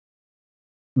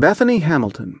Bethany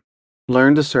Hamilton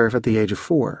learned to surf at the age of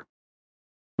 4.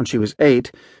 When she was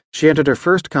 8, she entered her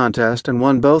first contest and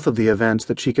won both of the events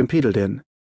that she competed in.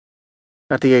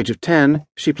 At the age of 10,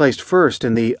 she placed first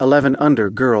in the 11 under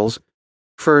girls,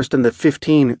 first in the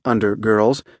 15 under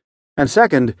girls, and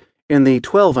second in the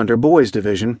 12 under boys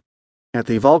division at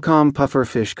the Volcom Puffer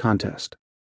Fish Contest.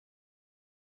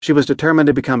 She was determined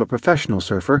to become a professional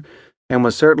surfer and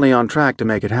was certainly on track to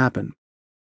make it happen.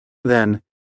 Then,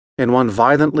 in one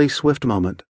violently swift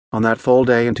moment, on that fall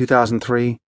day in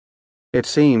 2003, it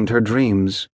seemed her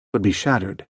dreams would be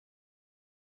shattered.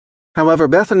 However,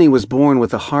 Bethany was born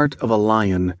with the heart of a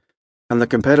lion and the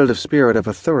competitive spirit of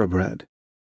a thoroughbred.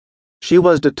 She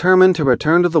was determined to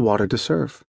return to the water to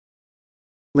surf.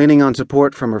 Leaning on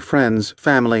support from her friends,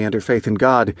 family, and her faith in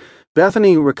God,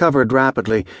 Bethany recovered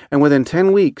rapidly and within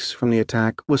 10 weeks from the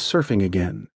attack was surfing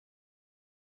again.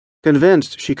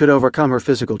 Convinced she could overcome her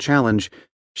physical challenge,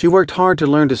 she worked hard to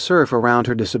learn to surf around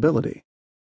her disability.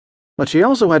 But she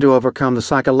also had to overcome the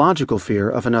psychological fear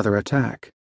of another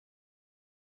attack.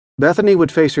 Bethany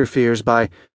would face her fears by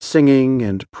singing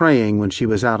and praying when she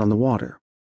was out on the water.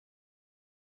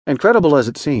 Incredible as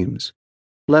it seems,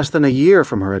 less than a year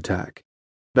from her attack,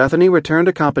 Bethany returned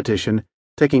to competition,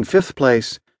 taking 5th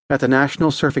place at the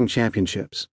National Surfing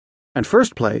Championships and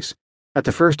 1st place at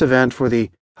the first event for the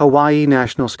Hawaii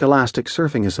National Scholastic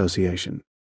Surfing Association.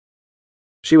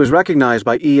 She was recognized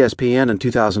by ESPN in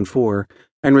 2004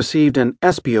 and received an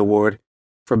ESPY Award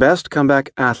for Best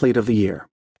Comeback Athlete of the Year.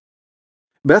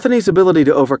 Bethany's ability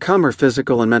to overcome her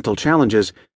physical and mental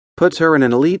challenges puts her in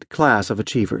an elite class of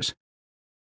achievers.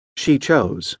 She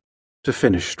chose to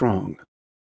finish strong.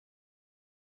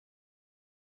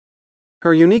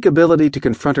 Her unique ability to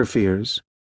confront her fears,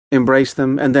 embrace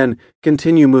them, and then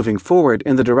continue moving forward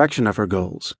in the direction of her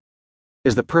goals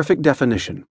is the perfect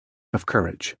definition of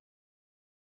courage.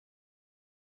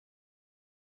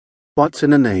 What's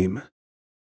in a name?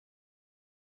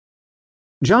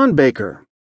 John Baker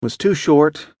was too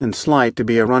short and slight to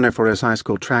be a runner for his high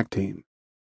school track team.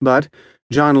 But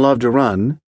John loved to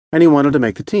run, and he wanted to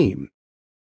make the team.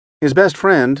 His best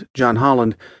friend, John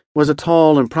Holland, was a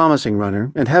tall and promising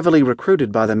runner and heavily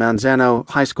recruited by the Manzano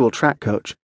High School track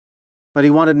coach, but he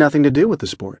wanted nothing to do with the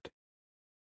sport.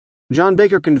 John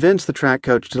Baker convinced the track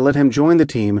coach to let him join the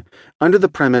team under the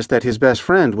premise that his best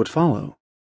friend would follow.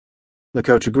 The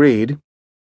coach agreed,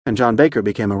 and John Baker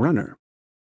became a runner.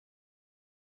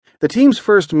 The team's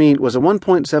first meet was a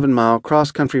 1.7-mile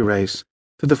cross-country race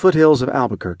through the foothills of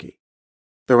Albuquerque.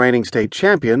 The reigning state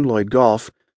champion, Lloyd Goff,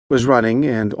 was running,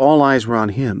 and all eyes were on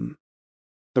him.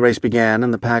 The race began,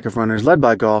 and the pack of runners led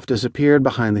by Goff disappeared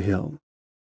behind the hill.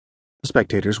 The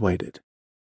spectators waited.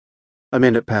 A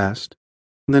minute passed,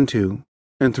 then 2,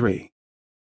 and 3.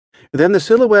 Then the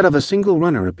silhouette of a single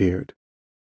runner appeared.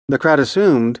 The crowd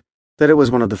assumed that it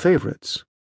was one of the favorites.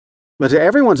 But to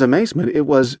everyone's amazement, it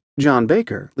was John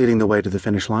Baker leading the way to the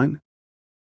finish line.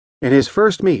 In his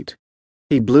first meet,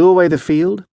 he blew away the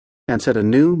field and set a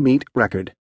new meet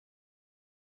record.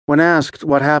 When asked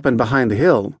what happened behind the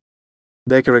hill,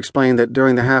 Baker explained that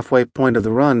during the halfway point of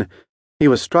the run, he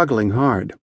was struggling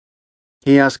hard.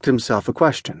 He asked himself a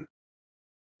question: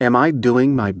 am I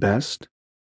doing my best?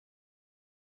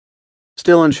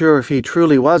 Still unsure if he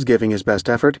truly was giving his best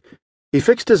effort, he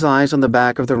fixed his eyes on the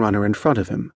back of the runner in front of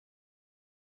him.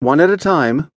 One at a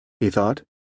time, he thought.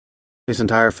 His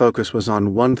entire focus was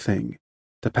on one thing: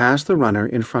 to pass the runner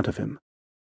in front of him.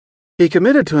 He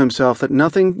committed to himself that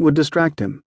nothing would distract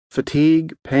him: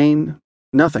 fatigue, pain,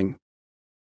 nothing.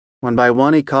 One by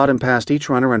one, he caught and passed each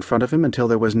runner in front of him until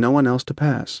there was no one else to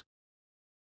pass.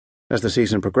 As the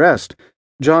season progressed,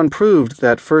 John proved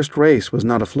that first race was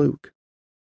not a fluke.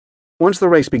 Once the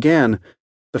race began,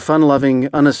 the fun-loving,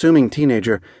 unassuming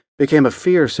teenager became a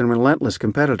fierce and relentless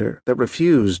competitor that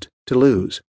refused to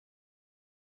lose.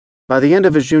 By the end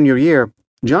of his junior year,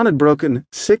 John had broken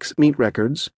 6 meet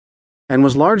records and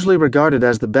was largely regarded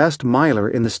as the best miler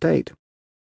in the state.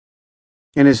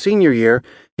 In his senior year,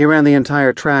 he ran the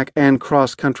entire track and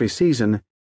cross-country season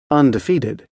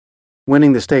undefeated,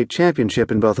 winning the state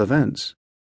championship in both events.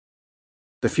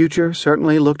 The future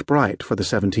certainly looked bright for the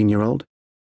 17-year-old.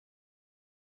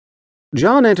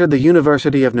 John entered the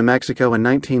University of New Mexico in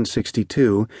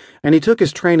 1962, and he took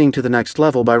his training to the next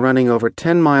level by running over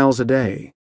 10 miles a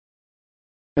day.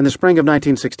 In the spring of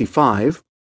 1965,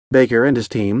 Baker and his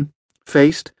team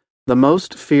faced the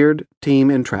most feared team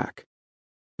in track,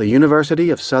 the University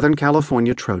of Southern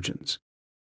California Trojans.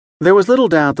 There was little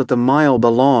doubt that the mile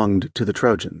belonged to the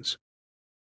Trojans.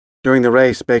 During the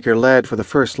race, Baker led for the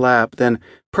first lap, then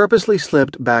purposely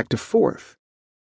slipped back to 4th.